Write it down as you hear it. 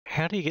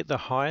How do you get the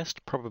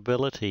highest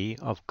probability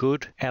of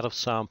good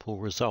out-of-sample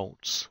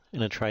results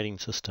in a trading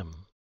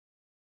system?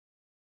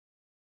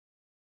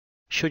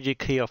 Should you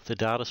key off the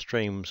data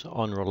streams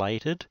on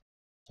related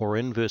or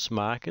inverse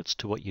markets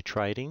to what you're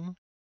trading,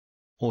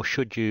 or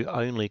should you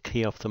only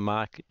key off the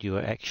market you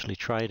are actually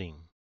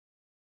trading?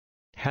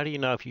 How do you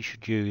know if you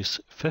should use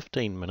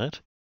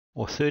 15-minute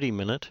or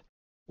 30-minute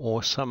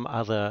or some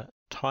other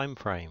time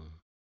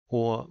frame,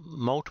 or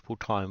multiple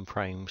time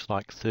frames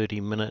like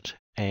 30-minute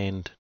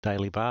and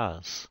daily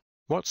bars?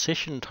 What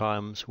session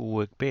times will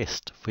work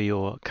best for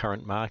your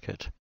current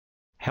market?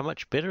 How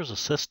much better is a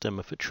system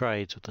if it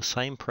trades with the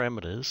same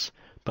parameters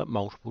but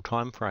multiple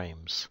time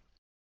frames?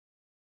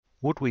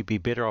 Would we be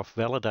better off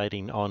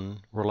validating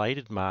on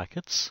related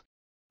markets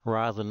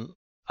rather than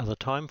other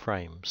time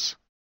frames?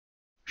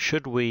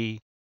 Should we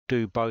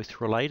do both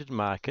related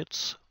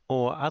markets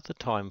or other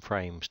time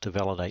frames to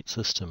validate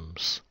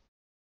systems?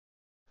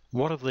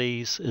 What of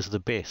these is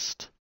the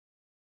best?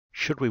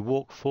 Should we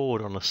walk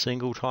forward on a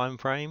single time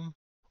frame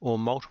or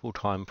multiple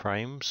time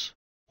frames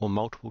or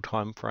multiple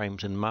time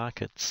frames in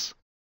markets?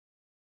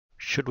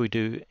 Should we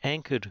do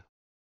anchored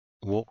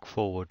walk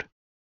forward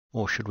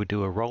or should we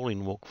do a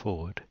rolling walk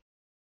forward?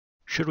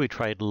 Should we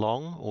trade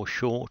long or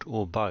short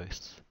or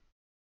both?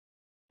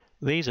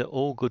 These are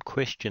all good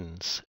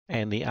questions,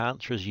 and the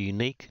answer is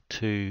unique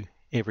to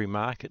every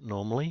market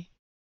normally.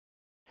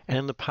 And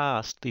in the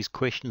past, these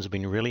questions have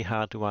been really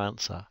hard to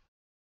answer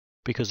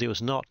because there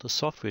was not the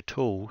software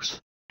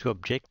tools to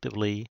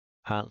objectively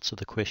answer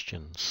the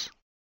questions.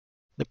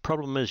 The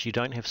problem is you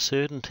don't have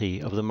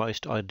certainty of the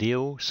most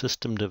ideal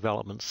system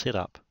development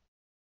setup.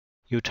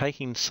 You're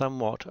taking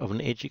somewhat of an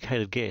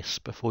educated guess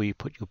before you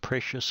put your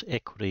precious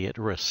equity at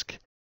risk.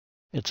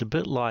 It's a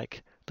bit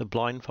like the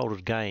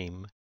blindfolded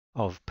game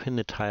of pin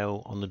the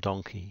tail on the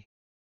donkey.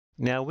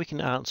 Now we can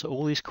answer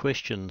all these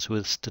questions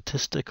with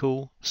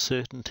statistical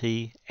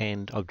certainty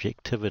and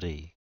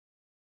objectivity.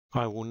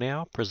 I will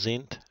now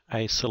present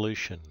a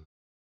solution.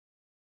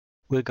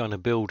 We're going to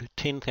build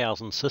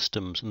 10,000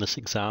 systems in this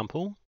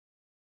example.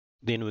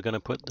 Then we're going to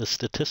put the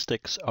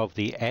statistics of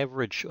the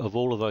average of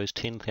all of those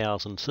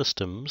 10,000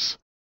 systems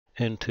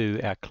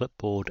into our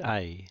clipboard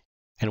A.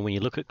 And when you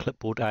look at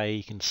clipboard A,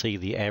 you can see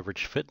the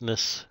average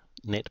fitness,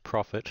 net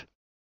profit,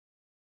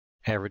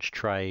 average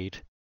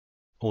trade,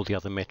 all the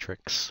other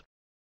metrics.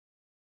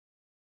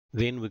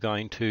 Then we're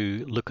going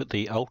to look at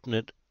the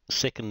alternate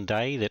second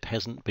day that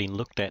hasn't been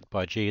looked at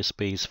by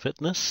GSB's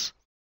fitness.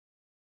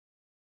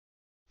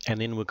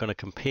 And then we're going to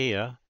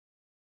compare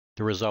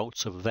the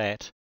results of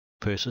that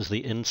versus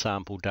the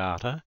in-sample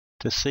data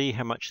to see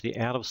how much the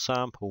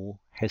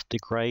out-of-sample has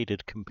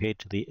degraded compared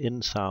to the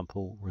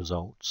in-sample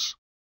results.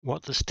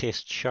 What this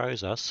test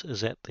shows us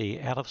is that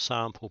the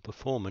out-of-sample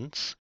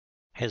performance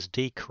has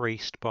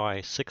decreased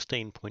by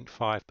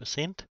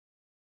 16.5%.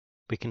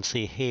 We can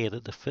see here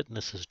that the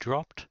fitness has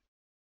dropped.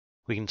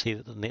 We can see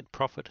that the net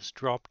profit has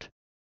dropped.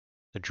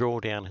 The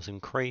drawdown has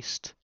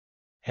increased.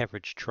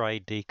 Average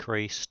trade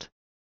decreased.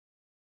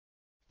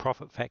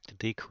 Profit factor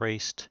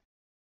decreased.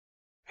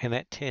 And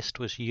that test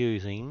was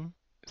using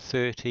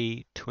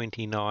 30,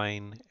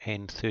 29,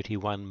 and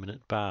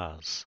 31-minute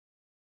bars.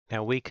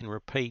 Now we can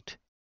repeat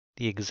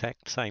the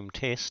exact same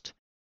test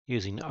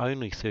using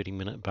only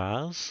 30-minute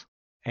bars,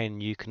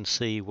 and you can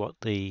see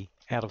what the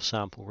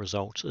out-of-sample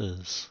results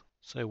is.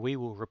 So we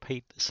will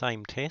repeat the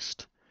same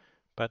test,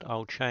 but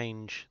I'll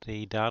change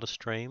the data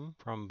stream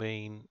from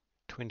being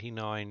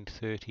 29,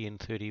 30, and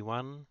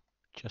 31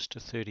 just to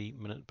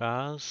 30-minute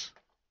bars,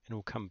 and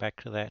we'll come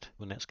back to that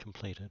when that's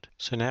completed.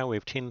 So now we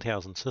have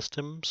 10,000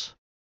 systems.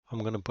 I'm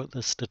going to put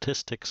the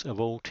statistics of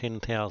all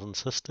 10,000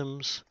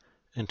 systems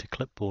into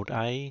clipboard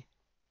A,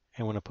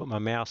 and when I put my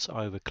mouse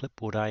over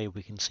clipboard A,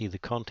 we can see the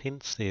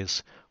contents.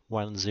 There's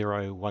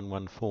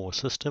 10114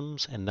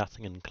 systems and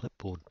nothing in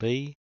clipboard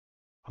B.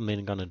 I'm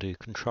then going to do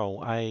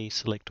Control A,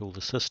 select all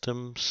the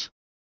systems,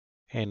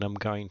 and I'm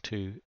going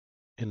to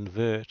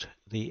invert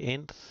the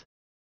nth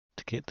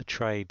to get the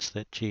trades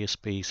that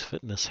GSB's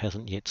fitness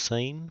hasn't yet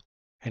seen.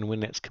 And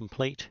when that's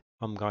complete,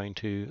 I'm going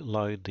to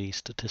load the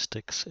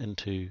statistics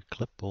into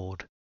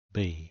clipboard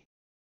B.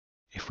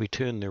 If we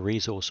turn the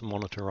resource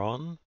monitor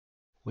on,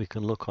 we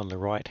can look on the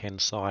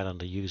right-hand side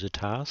under user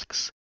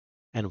tasks,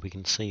 and we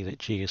can see that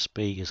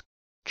GSB is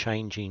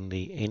changing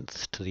the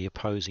nth to the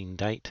opposing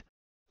date,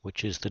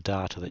 which is the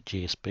data that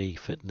GSB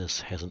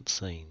fitness hasn't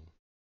seen.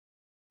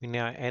 We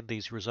now add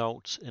these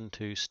results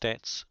into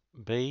stats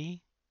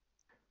B,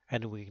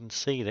 and we can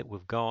see that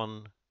we've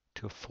gone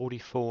to a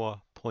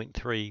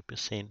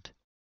 44.3%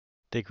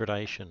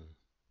 degradation.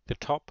 The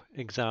top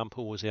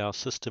example was our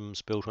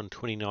systems built on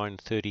 29,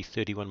 30,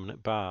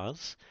 31-minute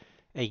bars,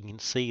 and you can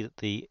see that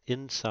the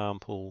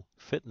in-sample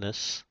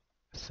fitness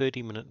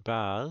 30-minute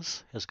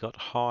bars has got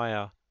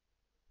higher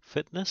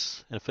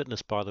fitness, and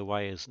fitness, by the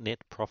way, is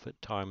net profit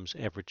times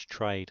average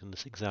trade in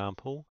this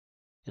example.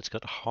 It's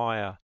got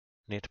higher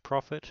net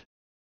profit.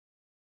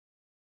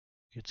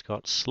 It's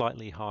got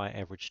slightly higher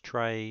average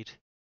trade,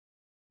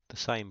 the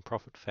same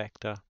profit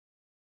factor.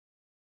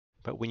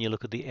 But when you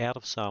look at the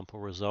out-of-sample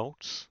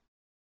results,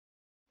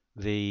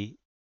 the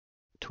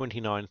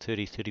 29,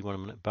 30,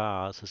 31 minute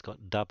bars has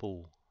got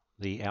double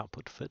the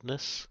output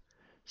fitness,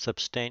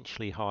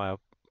 substantially higher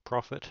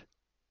profit,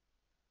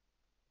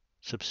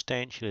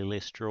 substantially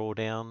less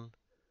drawdown,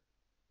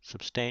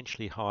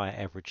 substantially higher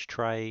average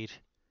trade,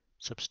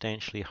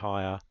 substantially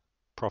higher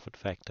profit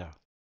factor.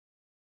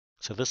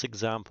 So this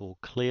example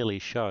clearly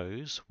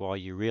shows why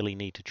you really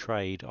need to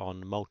trade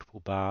on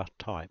multiple bar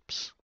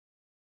types.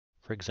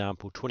 For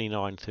example,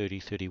 29, 30,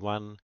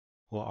 31,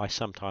 or I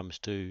sometimes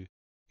do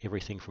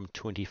everything from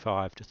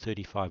 25 to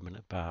 35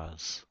 minute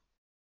bars.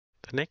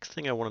 The next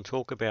thing I want to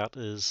talk about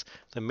is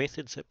the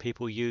methods that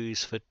people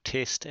use for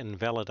test and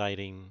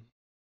validating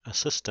a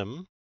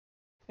system.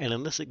 And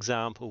in this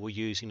example, we're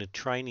using a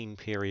training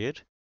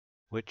period,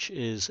 which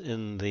is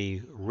in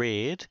the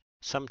red.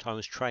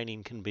 Sometimes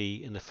training can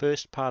be in the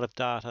first part of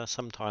data,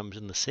 sometimes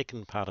in the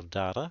second part of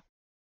data,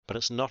 but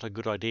it's not a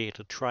good idea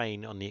to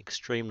train on the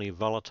extremely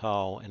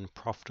volatile and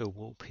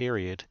profitable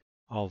period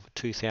of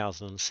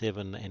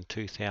 2007 and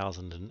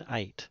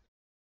 2008.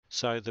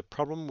 So the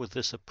problem with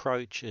this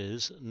approach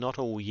is not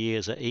all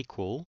years are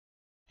equal.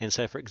 And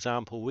so, for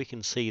example, we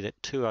can see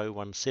that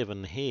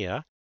 2017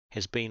 here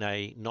has been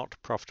a not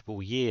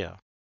profitable year.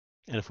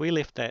 And if we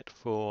left that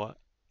for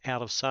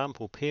out of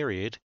sample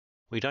period,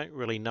 we don't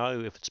really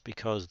know if it's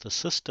because the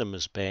system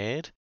is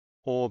bad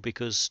or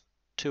because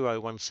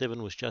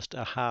 2017 was just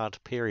a hard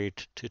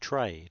period to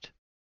trade.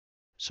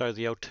 So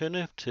the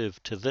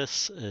alternative to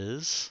this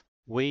is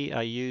we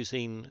are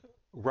using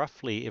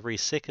roughly every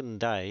second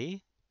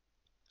day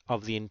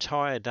of the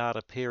entire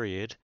data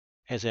period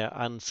as our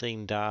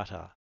unseen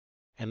data.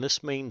 And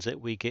this means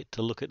that we get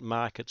to look at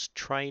markets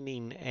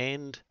training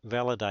and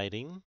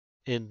validating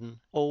in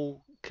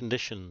all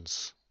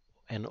conditions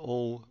and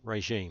all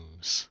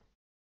regimes.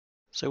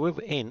 So with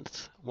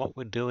nth, what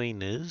we're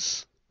doing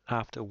is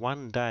after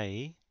one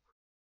day,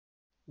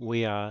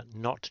 we are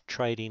not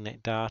trading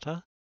that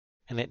data,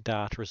 and that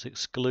data is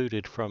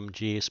excluded from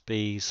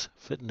GSB's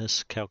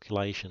fitness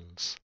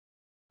calculations.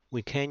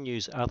 We can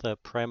use other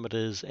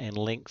parameters and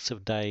lengths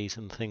of days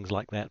and things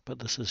like that, but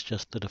this is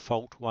just the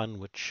default one,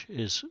 which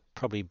is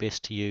probably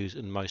best to use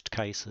in most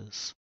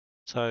cases.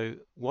 So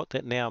what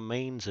that now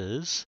means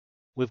is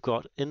we've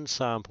got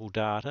in-sample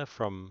data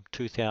from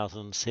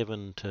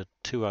 2007 to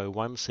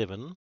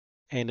 2017,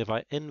 and if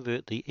I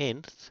invert the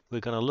nth,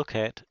 we're going to look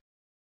at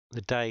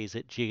the days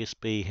that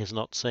GSB has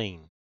not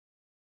seen.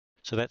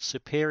 So that's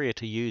superior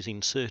to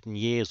using certain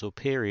years or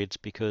periods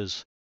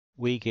because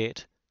we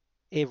get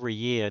every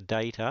year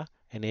data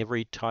and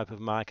every type of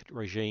market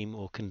regime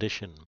or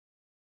condition.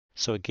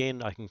 So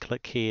again, I can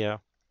click here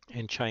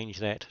and change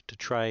that to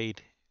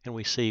trade, and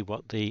we see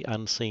what the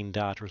unseen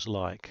data is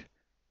like.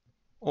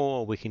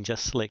 Or we can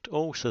just select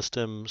all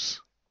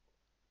systems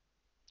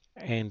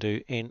and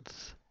do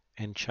nth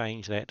and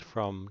change that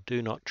from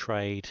do not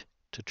trade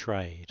to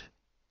trade.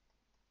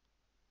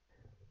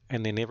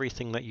 And then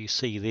everything that you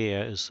see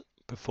there is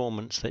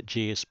performance that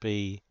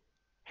GSB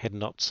had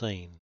not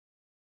seen.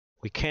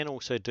 We can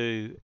also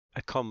do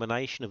a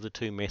combination of the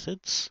two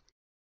methods.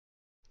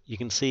 You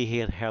can see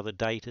here how the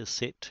data is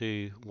set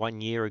to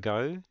 1 year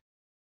ago,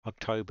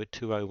 October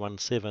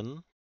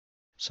 2017.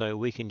 So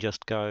we can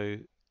just go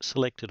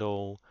select it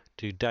all,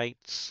 do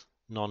dates,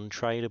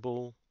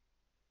 non-tradable,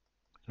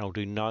 and I'll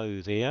do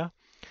no there,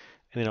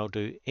 and then I'll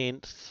do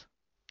nth,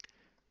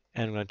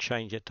 and I'm going to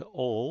change it to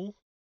all.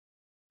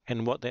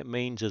 And what that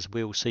means is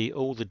we'll see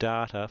all the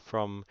data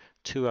from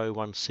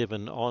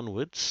 2017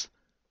 onwards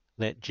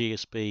that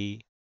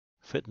GSB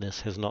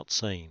Fitness has not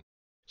seen.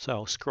 So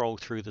I'll scroll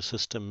through the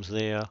systems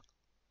there.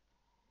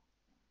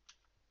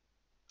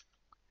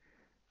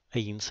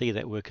 And you can see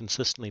that we're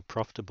consistently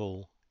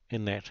profitable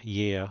in that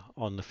year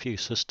on the few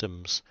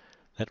systems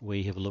that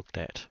we have looked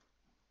at.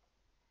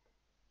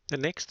 The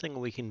next thing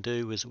we can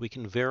do is we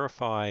can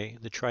verify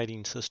the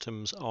trading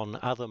systems on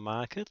other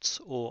markets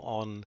or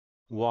on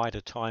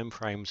wider time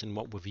frames than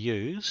what we've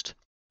used.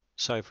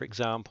 So for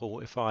example,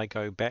 if I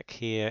go back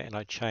here and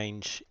I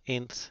change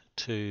nth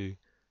to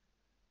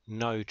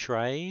no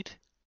trade,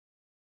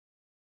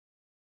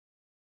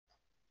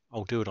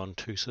 I'll do it on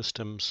two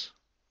systems.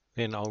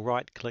 Then I'll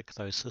right click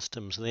those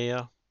systems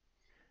there,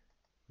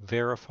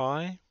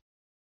 verify.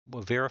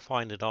 We're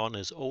verifying it on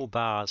as all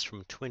bars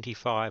from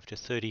 25 to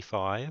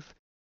 35,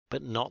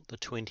 but not the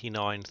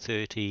 29,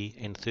 30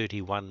 and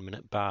 31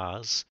 minute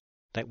bars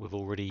that we've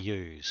already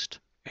used.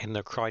 And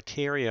the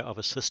criteria of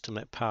a system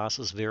that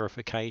passes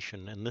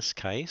verification, in this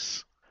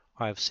case,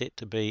 I have set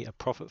to be a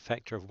profit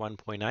factor of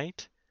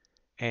 1.8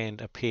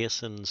 and a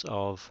Pearson's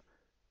of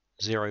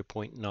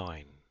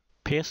 0.9.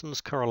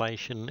 Pearson's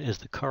correlation is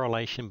the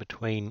correlation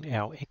between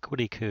our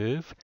equity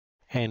curve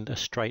and a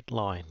straight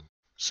line.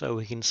 So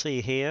we can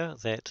see here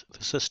that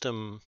the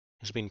system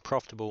has been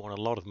profitable on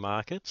a lot of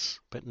markets,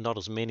 but not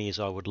as many as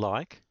I would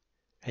like.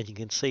 And you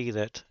can see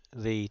that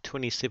the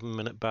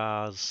 27-minute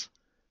bars,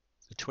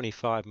 the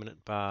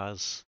 25-minute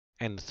bars,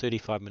 and the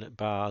 35-minute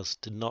bars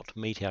did not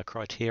meet our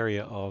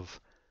criteria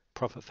of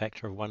profit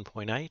factor of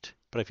 1.8.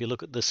 But if you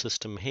look at this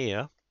system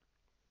here,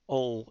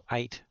 all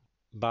 8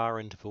 bar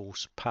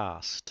intervals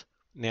passed.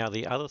 Now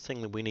the other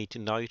thing that we need to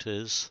note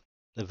is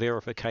the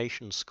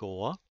verification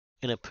score.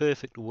 In a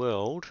perfect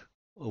world,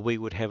 we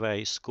would have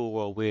a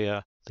score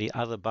where the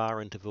other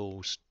bar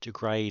intervals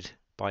degrade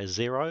by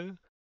 0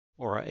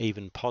 or are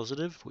even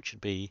positive, which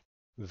would be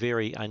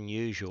very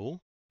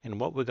unusual. And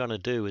what we're going to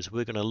do is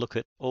we're going to look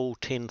at all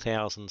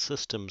 10,000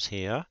 systems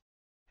here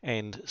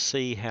and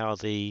see how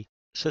the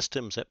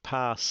systems that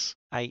pass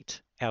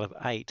 8 out of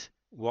 8,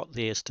 what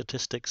their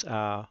statistics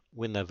are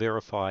when they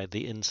verify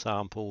the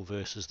in-sample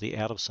versus the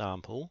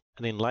out-of-sample.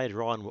 And then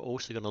later on, we're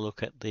also going to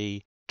look at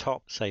the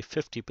top, say,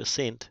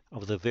 50%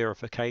 of the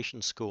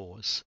verification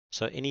scores.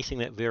 So anything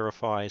that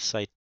verifies,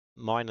 say,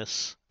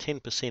 minus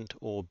 10%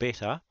 or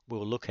better,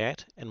 we'll look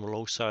at, and we'll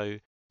also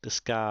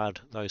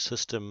discard those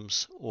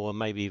systems or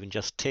maybe even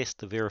just test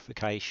the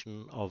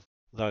verification of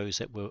those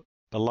that were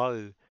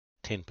below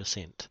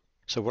 10%.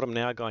 So what I'm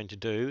now going to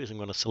do is I'm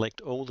going to select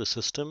all the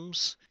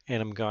systems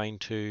and I'm going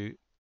to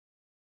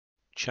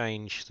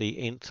change the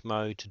nth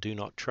mode to do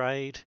not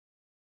trade,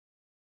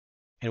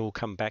 and we'll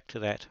come back to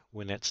that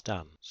when that's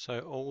done. So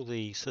all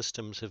the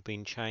systems have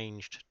been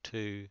changed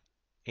to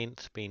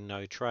nth being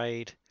no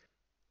trade.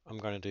 I'm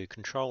going to do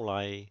Control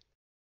A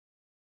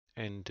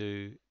and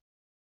do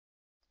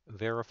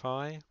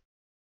verify,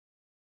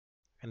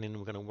 and then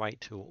we're going to wait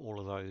till all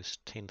of those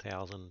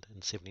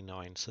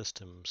 10,079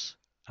 systems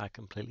are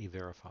completely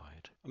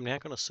verified. I'm now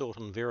going to sort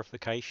on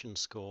verification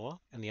score,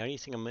 and the only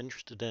thing I'm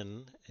interested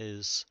in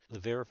is the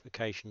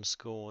verification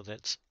score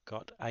that's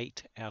got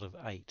 8 out of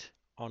 8.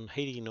 On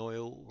heating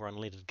oil or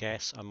unleaded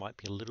gas, I might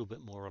be a little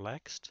bit more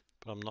relaxed,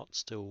 but I'm not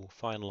still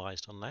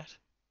finalized on that.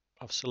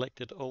 I've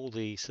selected all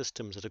the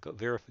systems that have got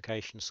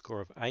verification score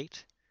of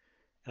 8,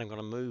 and I'm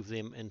going to move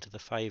them into the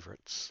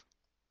favorites.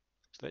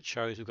 So that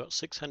shows we've got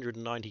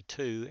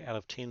 692 out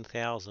of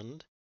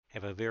 10,000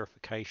 have a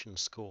verification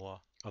score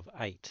of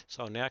 8.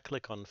 So I'll now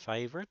click on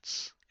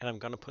favorites, and I'm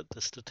going to put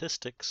the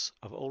statistics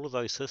of all of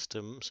those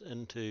systems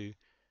into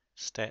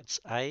stats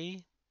A.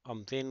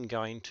 I'm then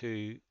going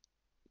to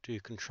do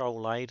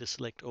Control A to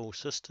select all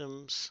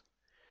systems,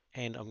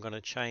 and I'm going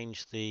to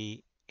change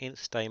the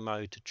nth day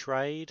mode to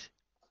trade.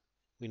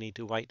 We need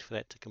to wait for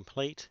that to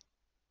complete.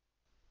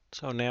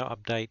 So I'll now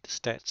update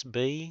stats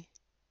B,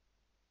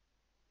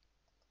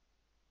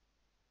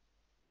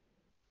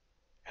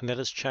 and that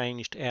has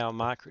changed our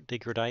market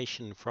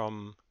degradation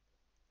from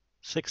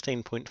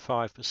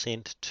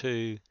 16.5%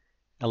 to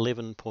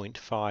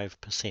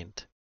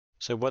 11.5%.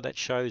 So what that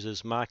shows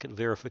is market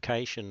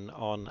verification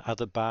on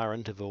other bar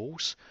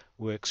intervals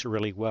works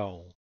really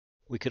well.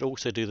 We could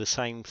also do the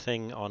same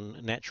thing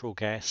on natural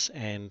gas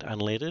and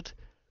unleaded,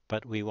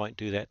 but we won't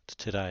do that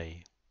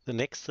today. The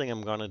next thing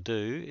I'm going to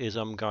do is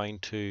I'm going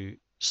to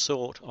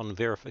sort on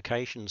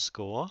verification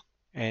score,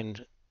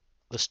 and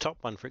this top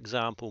one, for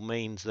example,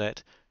 means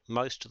that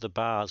most of the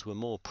bars were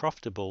more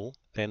profitable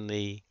than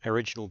the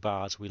original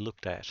bars we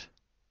looked at.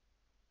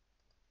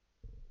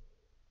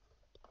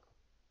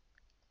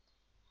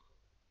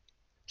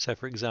 So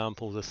for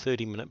example, the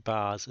 30-minute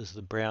bars is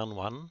the brown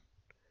one,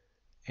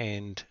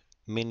 and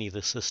many of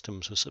the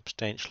systems were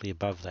substantially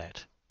above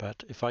that.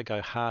 But if I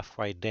go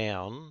halfway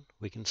down,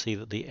 we can see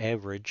that the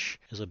average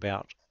is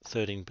about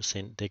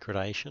 13%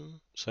 degradation.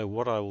 So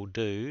what I will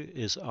do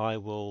is I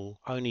will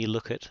only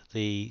look at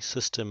the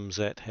systems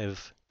that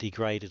have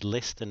degraded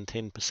less than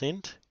 10%,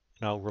 and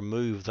I'll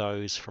remove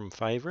those from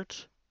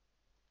favorite.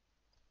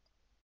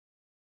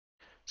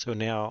 So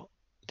now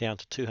down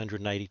to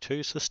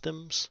 282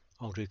 systems.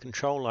 I'll do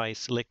Control A,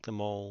 select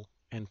them all,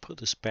 and put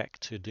this back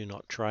to do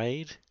not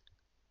trade.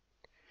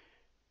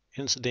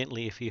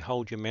 Incidentally, if you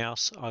hold your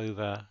mouse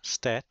over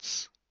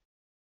stats,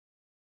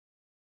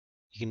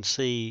 you can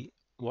see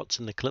what's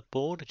in the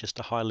clipboard at just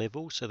a high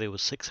level. So there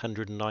was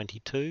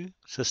 692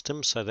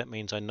 systems, so that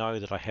means I know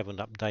that I haven't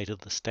updated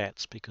the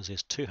stats because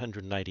there's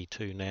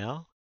 282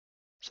 now.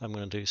 So I'm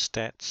going to do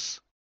stats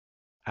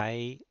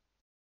A,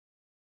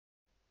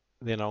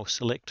 then I'll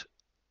select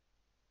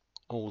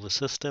all the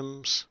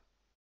systems,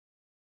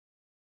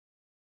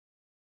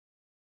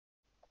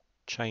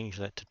 change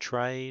that to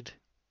trade.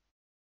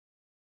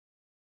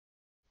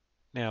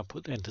 Now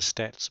put that into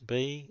stats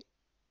B,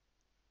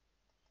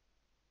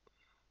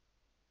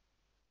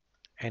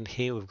 and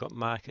here we've got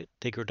market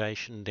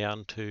degradation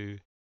down to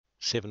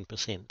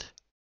 7%.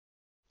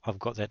 I've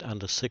got that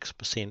under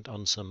 6%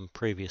 on some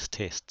previous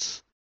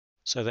tests.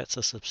 So that's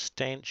a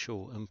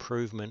substantial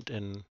improvement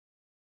in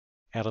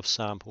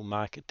out-of-sample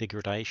market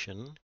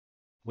degradation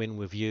when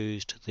we've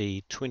used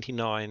the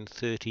 29,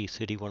 30,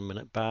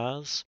 31-minute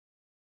bars.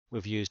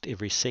 We've used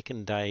every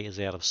second day as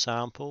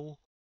out-of-sample.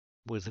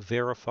 We've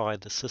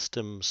verified the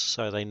systems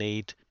so they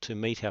need to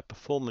meet our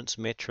performance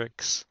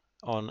metrics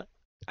on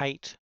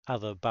 8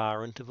 other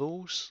bar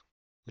intervals,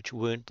 which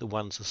weren't the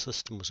ones the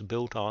system was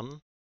built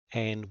on.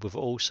 And we've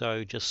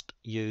also just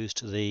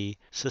used the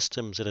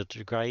systems that are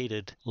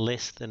degraded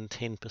less than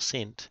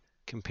 10%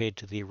 compared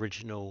to the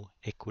original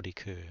equity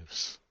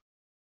curves.